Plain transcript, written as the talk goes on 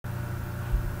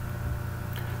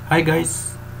Hi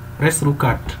guys, let's look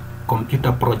at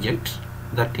computer project,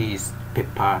 that is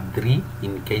paper 3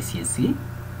 in KCSE.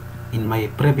 In my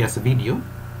previous video,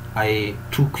 I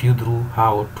took you through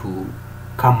how to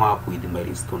come up with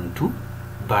Milestone 2,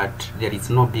 but there is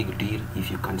no big deal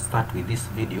if you can start with this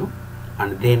video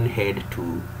and then head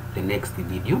to the next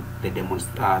video.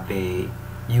 The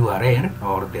URL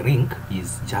or the link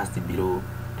is just below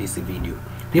this video.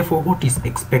 Therefore, what is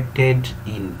expected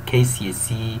in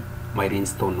KCSE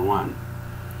Milestone 1?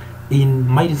 In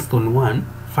Milestone 1,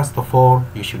 first of all,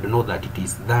 you should know that it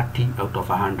is 30 out of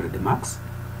 100 marks,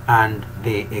 and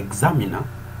the examiner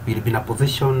will be in a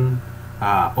position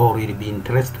or will be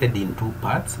interested in two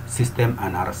parts: system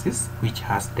analysis, which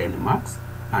has 10 marks,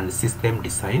 and system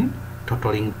design,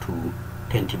 totaling to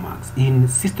 20 marks. In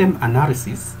system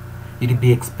analysis, it will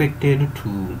be expected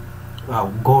to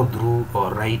go through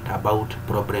or write about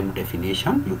problem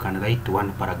definition. You can write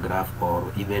one paragraph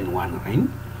or even one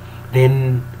line.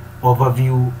 Then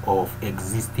overview of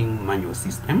existing manual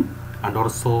system, and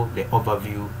also the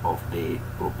overview of the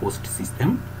proposed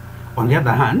system. On the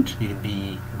other hand, you'll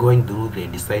be going through the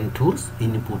design tools: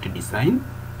 input design,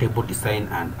 table design,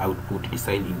 and output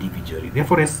design individually.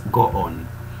 Therefore, let's go on.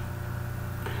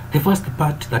 The first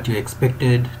part that you're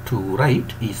expected to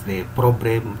write is the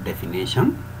problem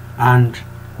definition. And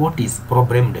what is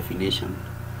problem definition?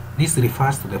 This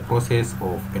refers to the process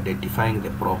of identifying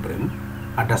the problem,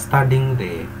 understanding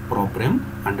the problem,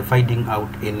 and finding out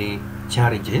any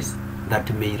challenges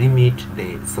that may limit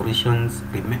the solutions.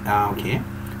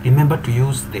 Remember to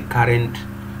use the current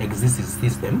existing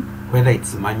system, whether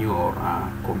it's manual or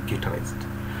computerized.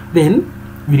 Then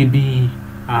we'll be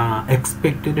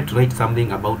expected to write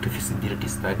something about a feasibility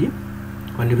study.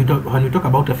 When we talk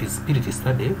about a feasibility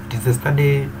study, it is a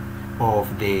study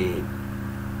of the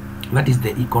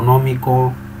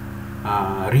economical,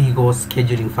 legal,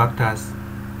 scheduling factors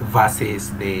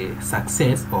versus the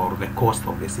success or the cost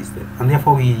of the system. And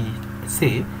therefore, we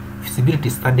say feasibility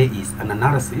study is an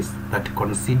analysis that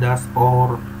considers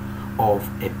all of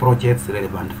a project's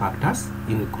relevant factors,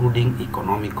 including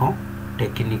economical,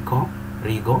 technical,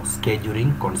 legal,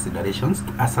 scheduling considerations,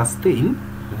 to ascertain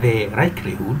the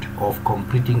likelihood of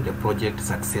completing the project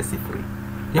successfully.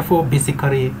 Therefore,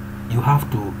 basically, you have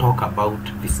to talk about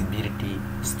feasibility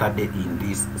study in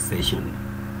this session.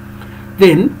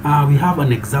 Then we have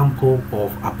an example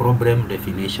of a problem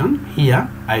definition. Here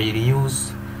I will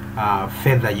use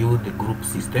Feather Youth group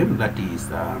system, that is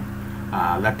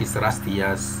last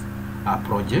year's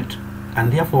project.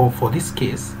 And therefore, for this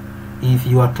case, if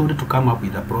you are told to come up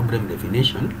with a problem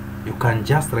definition, you can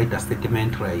just write a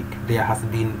statement like, there has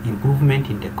been improvement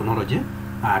in technology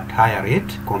at higher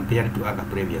rate compared to other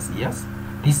previous years.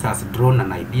 This has drawn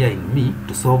an idea in me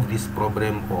to solve this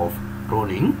problem of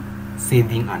running,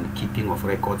 saving, and keeping of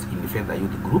records in the Feather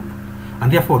Youth group.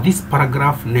 And therefore, this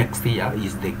paragraph next here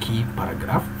is the key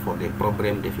paragraph for the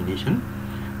problem definition.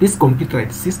 This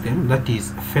computerized system, that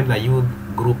is Feather Youth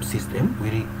group system,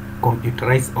 will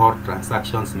computerize all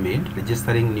transactions made,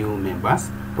 registering new members,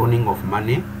 running of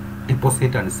money,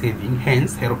 deposit and saving,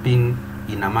 hence helping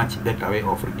in a much better way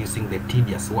of reducing the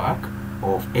tedious work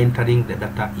of entering the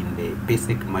data in the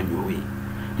basic manual way.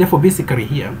 Therefore, basically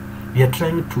here, we are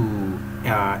trying to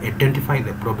identify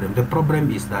the problem. The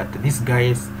problem is that these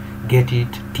guys get it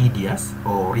tedious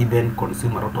or even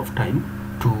consume a lot of time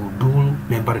to do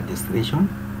member registration,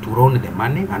 to run the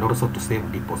money, and also to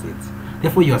save deposits.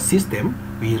 Therefore, your system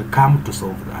will come to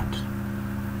solve that.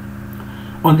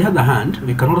 On the other hand,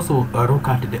 we can also look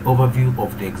at the overview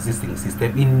of the existing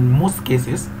system. In most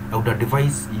cases, I would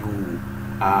advise you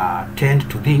tend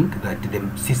to think that the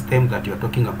system that you are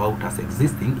talking about as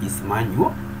existing is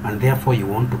manual, and therefore you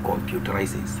want to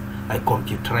computerize it. I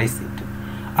computerize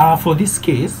it. For this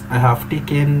case, I have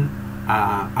taken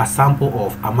a sample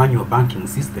of a manual banking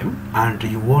system, and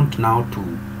you want now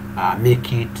to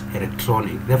make it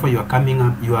electronic. Therefore, you are coming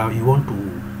up. You want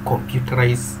to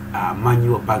computerize a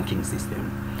manual banking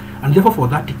system, and therefore for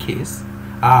that case,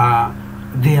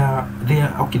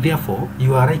 therefore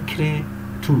you are likely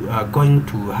to going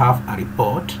to have a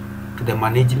report to the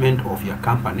management of your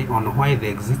company on why the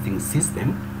existing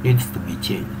system needs to be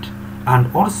changed,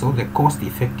 and also the cost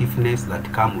effectiveness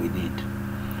that come with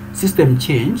it. System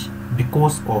change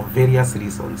because of various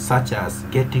reasons, such as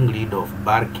getting rid of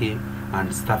bulky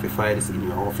and stuffy files in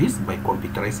your office by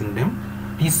computerizing them.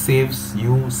 This saves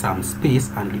you some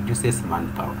space and reduces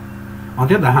manpower. On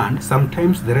the other hand,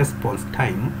 sometimes the response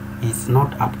time is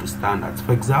not up to standards.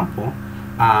 For example,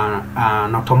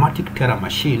 an automatic teller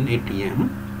machine, ATM,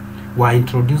 were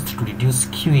introduced to reduce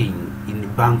queuing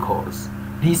in bank halls.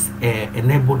 This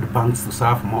enabled banks to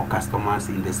serve more customers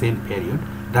in the same period,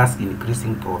 thus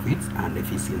increasing profits and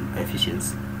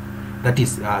efficiency. That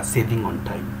is saving on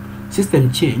time.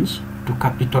 System change to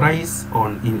capitalize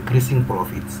on increasing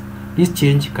profits. This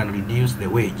change can reduce the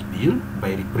wage bill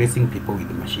by replacing people with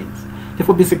machines.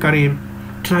 Therefore, basically,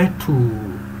 try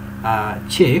to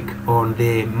check on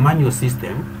the manual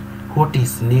system what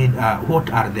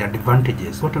are the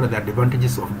advantages, what are the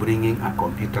advantages of bringing a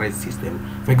computerized system.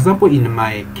 For example, in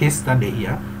my case study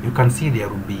here, you can see there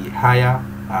will be higher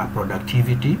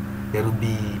productivity, there will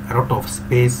be a lot of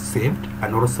space saved,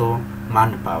 and also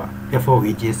manpower. Therefore,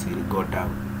 wages will go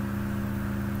down.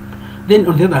 Then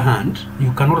on the other hand,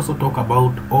 you can also talk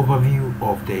about overview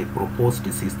of the proposed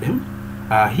system.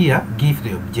 Here, give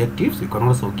the objectives. You can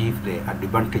also give the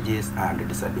advantages and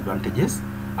disadvantages.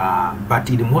 But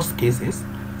in most cases,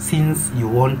 since you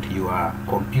want your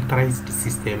computerized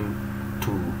system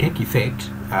to take effect,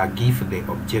 give the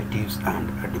objectives and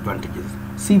advantages.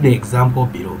 See the example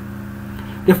below.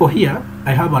 Therefore, here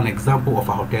I have an example of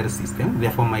a hotel system.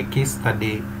 Therefore, my case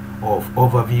study of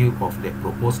overview of the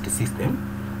proposed system,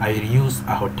 I will use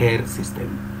a hotel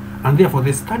system. And therefore,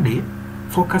 the study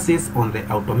focuses on the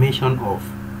automation of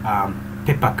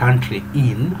paper country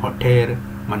in hotel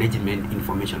management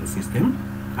information system.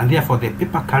 And therefore, the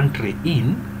paper country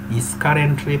in is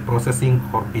currently processing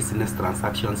all business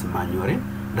transactions manually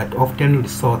that often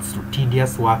resorts to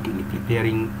tedious work in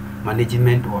preparing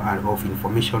management of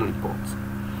information reports.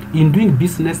 In doing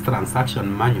business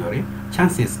transaction manually,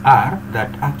 chances are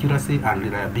that accuracy and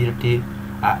reliability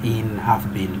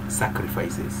have been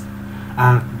sacrifices.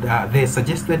 And the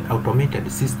suggested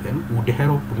automated system would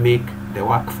help make the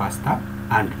work faster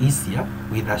and easier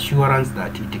with assurance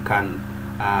that it can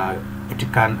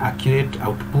accurate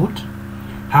output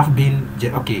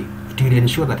it will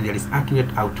ensure that there is accurate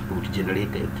output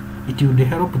generated. It will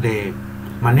help the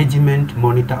management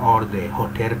monitor all the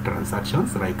hotel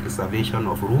transactions like reservation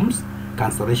of rooms,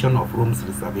 cancellation of rooms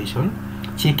reservation,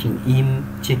 checking in,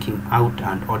 checking out,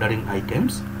 and ordering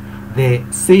items. The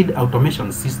said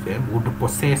automation system would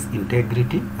possess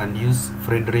integrity and use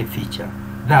friendly feature.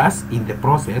 Thus, in the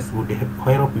process, would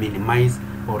help minimize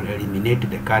or eliminate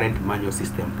the current manual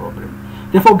system problem.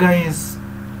 Therefore, guys,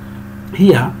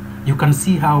 here you can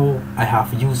see how I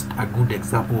have used a good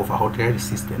example of a hotel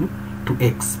system to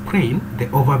explain the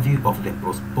overview of the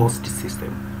proposed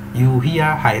system. You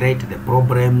here highlight the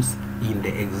problems in the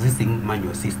existing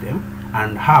manual system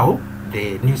and how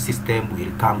the new system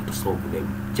will come to solve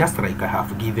them, just like I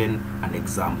have given an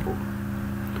example.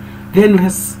 Then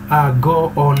let's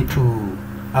go on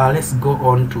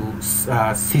to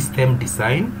system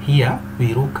design. Here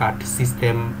we look at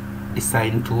system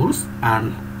design tools,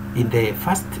 and in the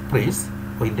first place,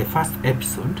 or in the first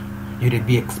episode, you will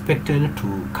be expected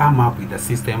to come up with a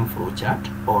system flowchart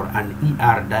or an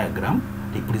ER diagram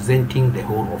representing the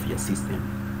whole of your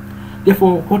system.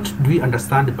 Therefore, what do we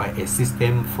understand by a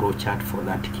system flowchart for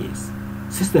that case?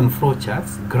 System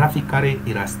flowcharts graphically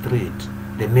illustrate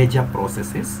the major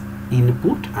processes,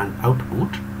 input and output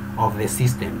of the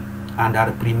system, and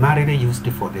are primarily used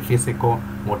for the physical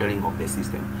modeling of the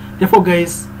system. Therefore,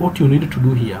 guys, what you need to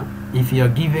do here, if you are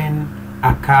given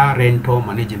a car rental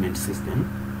management system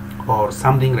or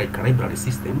something like a library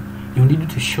system, you need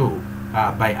to show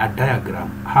by a diagram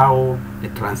how the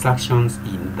transactions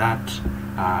in that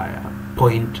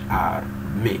point are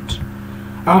made.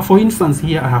 For instance,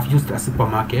 here I have used a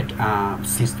supermarket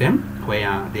system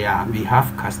where we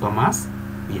have customers,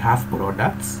 we have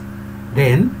products,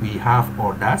 then we have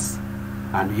orders,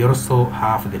 and we also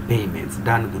have the payments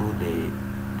done through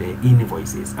the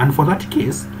invoices. And for that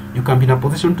case, you can be in a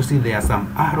position to see there are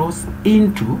some arrows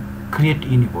into create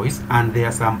invoice and there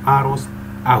are some arrows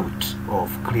out of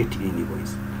create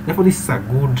invoice. Therefore, this is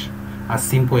a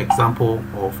simple example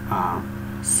of a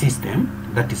system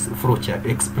that is flowchart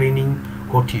explaining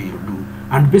what you will do.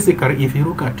 And basically, if you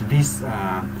look at this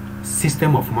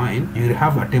system of mine, you will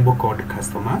have a table called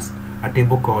customers, a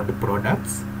table called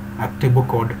products, a table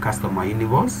called customer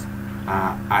invoice,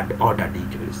 and order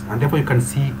details. And therefore, you can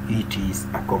see it is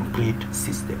a complete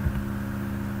system.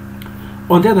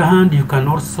 On the other hand, you can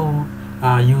also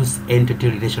use entity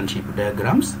relationship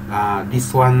diagrams.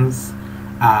 These ones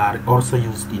are also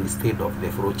used instead of the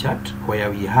flowchart, where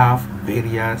we have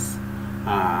various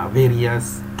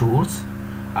tools.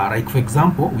 Like for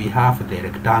example, we have the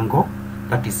rectangle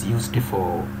that is used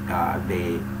for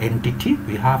the entity.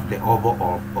 We have the oval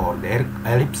or the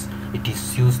ellipse. It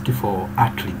is used for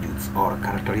attributes or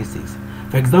characteristics.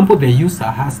 For example, the user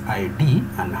has ID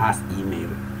and has email.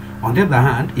 On the other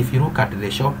hand, if you look at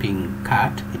the shopping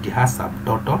cart, it has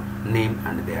subtotal, name,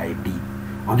 and the ID.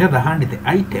 On the other hand, the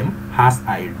item has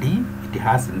ID, it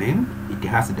has name, it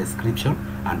has a description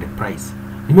and the price.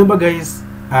 Remember guys,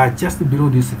 just below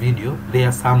this video there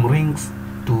are some links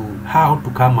to how to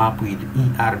come up with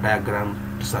ER diagram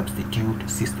to substitute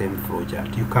system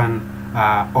flowchart. You can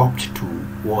opt to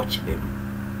watch them.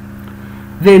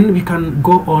 Then we can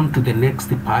go on to the next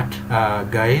part.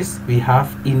 Guys, we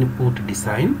have input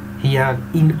design. Here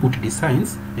input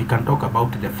designs, we can talk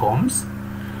about the forms,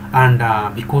 and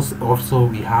because also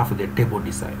we have the table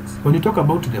designs. When you talk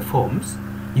about the forms,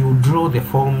 you draw the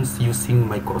forms using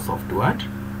Microsoft Word.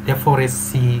 Therefore, let's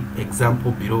see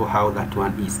example below how that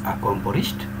one is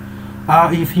accomplished.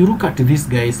 If you look at this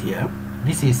guys here,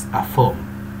 this is a form,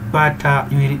 but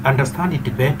you will understand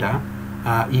it better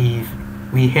if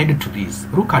we head to this.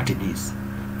 Look at this.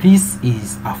 This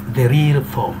is the real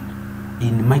form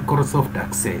in Microsoft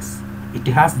Access. It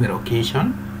has the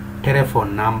location,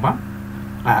 telephone number,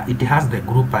 it has the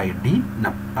group ID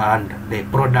and the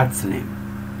product's name.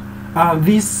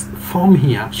 This form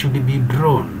here should be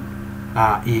drawn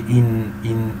in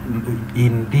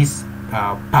this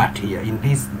part here, in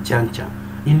this juncture.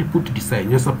 Input design,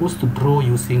 you're supposed to draw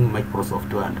using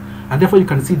Microsoft Word, and therefore you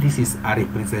can see this is a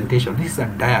representation. This is a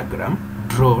diagram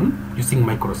drawn using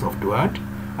Microsoft Word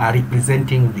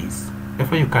representing this.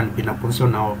 Therefore you can be in a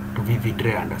position now to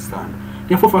vividly understand.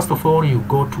 Therefore, first of all, you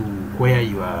go to where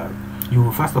you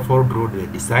first of all draw the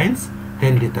designs,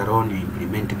 then later on you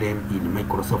implement them in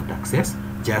Microsoft Access,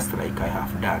 just like I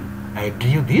have done. I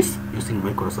drew this using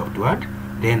Microsoft Word,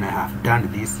 then I have done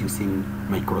this using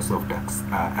Microsoft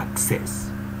Access.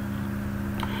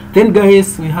 Then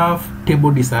guys, we have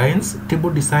table designs. Table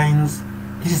designs,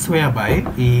 this is whereby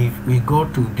if we go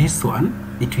to this one,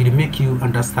 it will make you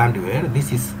understand where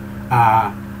this is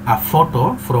a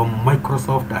photo from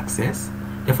Microsoft Access.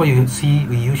 Therefore you see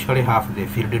we usually have the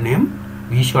field name,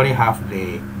 we usually have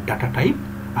the data type,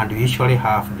 and we usually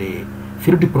have the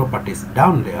field properties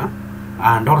down there,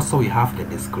 and also we have the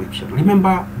description.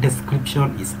 Remember,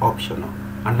 description is optional,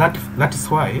 and that is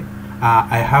why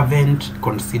I haven't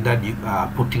considered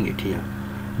putting it here.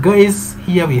 Guys,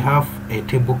 here we have a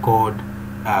table called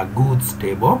goods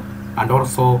table, and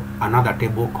also another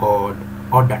table called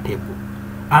order table.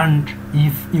 And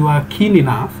if you are keen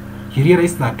enough, you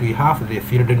realize that we have the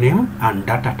field name and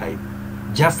data type,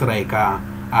 just like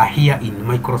here in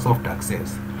Microsoft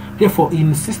Access. Therefore,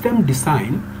 in system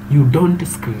design, you don't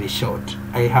screenshot.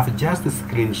 I have just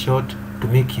screenshot to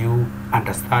make you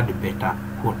understand better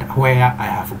where I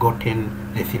have gotten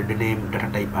the field name, data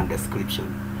type, and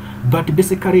description. But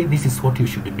basically, this is what you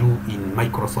should do in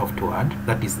Microsoft Word,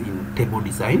 that is in table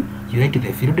design. You write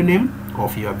the field name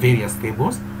of your various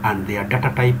tables and their data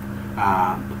type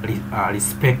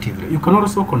respectively. You can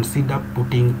also consider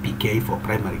putting PK for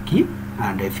primary key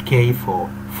and FK for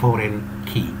foreign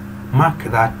key. Mark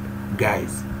that,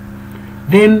 guys.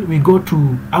 Then we go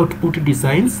to output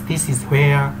designs. This is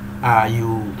where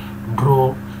you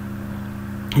draw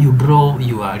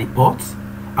your reports.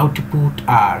 Output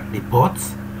are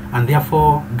reports, and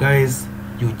therefore guys,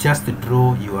 you just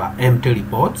draw your empty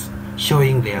reports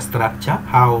showing their structure,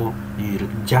 how you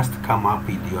just come up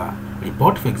with your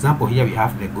report. For example, here we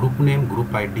have the group name,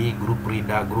 group ID, group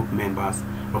reader, group members,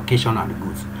 location, and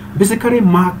goods. Basically,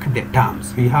 mark the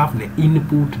terms. We have the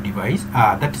input device,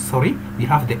 we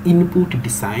have the input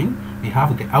design, we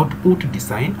have the output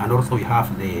design, and also we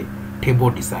have the table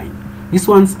design. These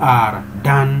ones are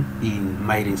done in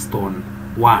Milestone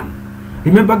 1.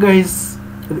 Remember guys,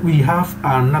 we have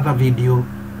another video.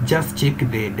 Just check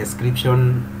the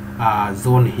description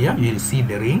zone here. You will see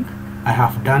the link. I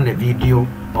have done a video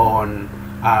on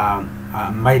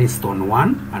Milestone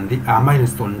 1 and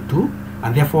Milestone 2,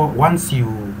 and therefore once you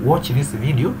watch this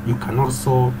video, you can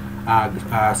also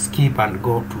skip and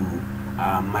go to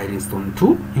Milestone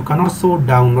 2. You can also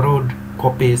download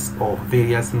copies of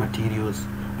various materials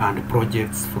and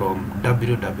projects from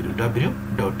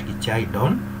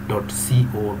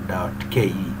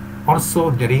www.gichai.co.ke.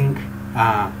 Also, the link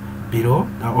below,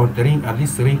 or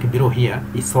this link below here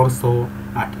is also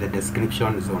at the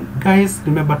description zone. Guys,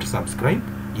 remember to subscribe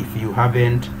if you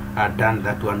haven't done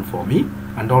that one for me,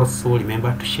 and also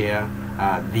remember to share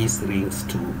these links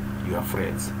to your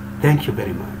friends. Thank you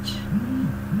very much.